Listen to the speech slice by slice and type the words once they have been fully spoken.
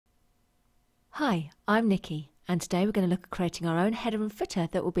Hi, I'm Nikki, and today we're going to look at creating our own header and footer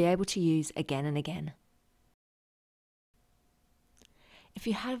that we'll be able to use again and again. If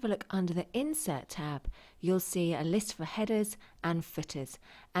you have a look under the Insert tab, you'll see a list for headers and footers,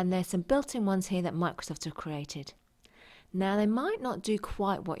 and there's some built-in ones here that Microsoft have created. Now, they might not do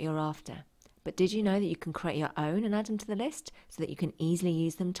quite what you're after, but did you know that you can create your own and add them to the list so that you can easily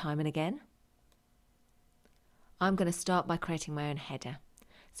use them time and again? I'm going to start by creating my own header.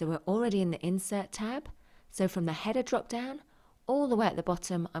 So we're already in the Insert tab, so from the header drop-down, all the way at the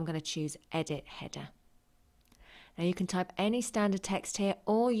bottom, I'm going to choose Edit Header. Now you can type any standard text here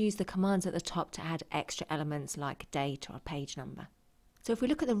or use the commands at the top to add extra elements like date or a page number. So if we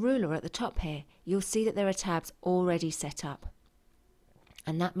look at the ruler at the top here, you'll see that there are tabs already set up.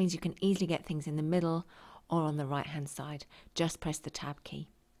 And that means you can easily get things in the middle or on the right-hand side. Just press the tab key.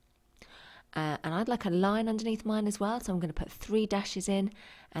 And I'd like a line underneath mine as well, so I'm going to put 3 dashes in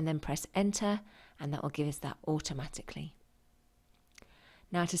and then press enter, and that will give us that automatically.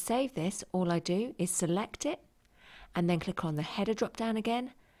 Now to save this, all I do is select it and then click on the header drop down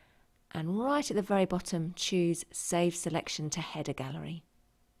again, and right at the very bottom choose Save Selection to Header Gallery.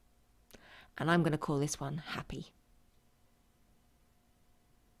 And I'm going to call this one Happy.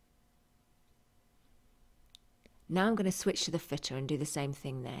 Now I'm going to switch to the footer and do the same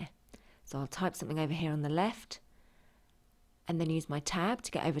thing there. So I'll type something over here on the left and then use my tab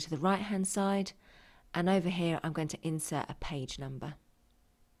to get over to the right hand side, and over here I'm going to insert a page number.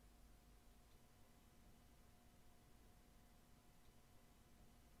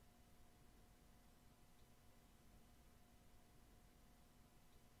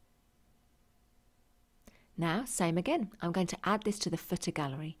 Now same again, I'm going to add this to the footer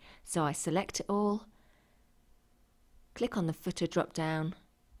gallery, so I select it all, click on the footer drop down,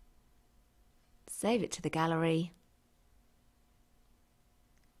 save it to the gallery,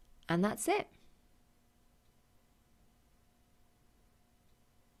 and that's it.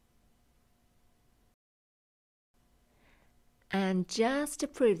 And just to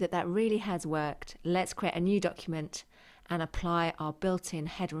prove that that really has worked, let's create a new document and apply our built-in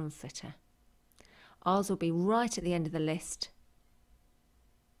header and footer. Ours will be right at the end of the list.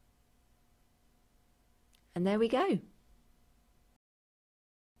 And there we go.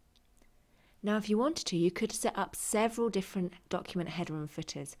 Now if you wanted to, you could set up several different document header and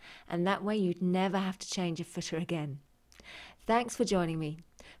footers, and that way you'd never have to change a footer again. Thanks for joining me.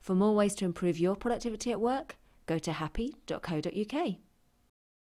 For more ways to improve your productivity at work, go to happy.co.uk.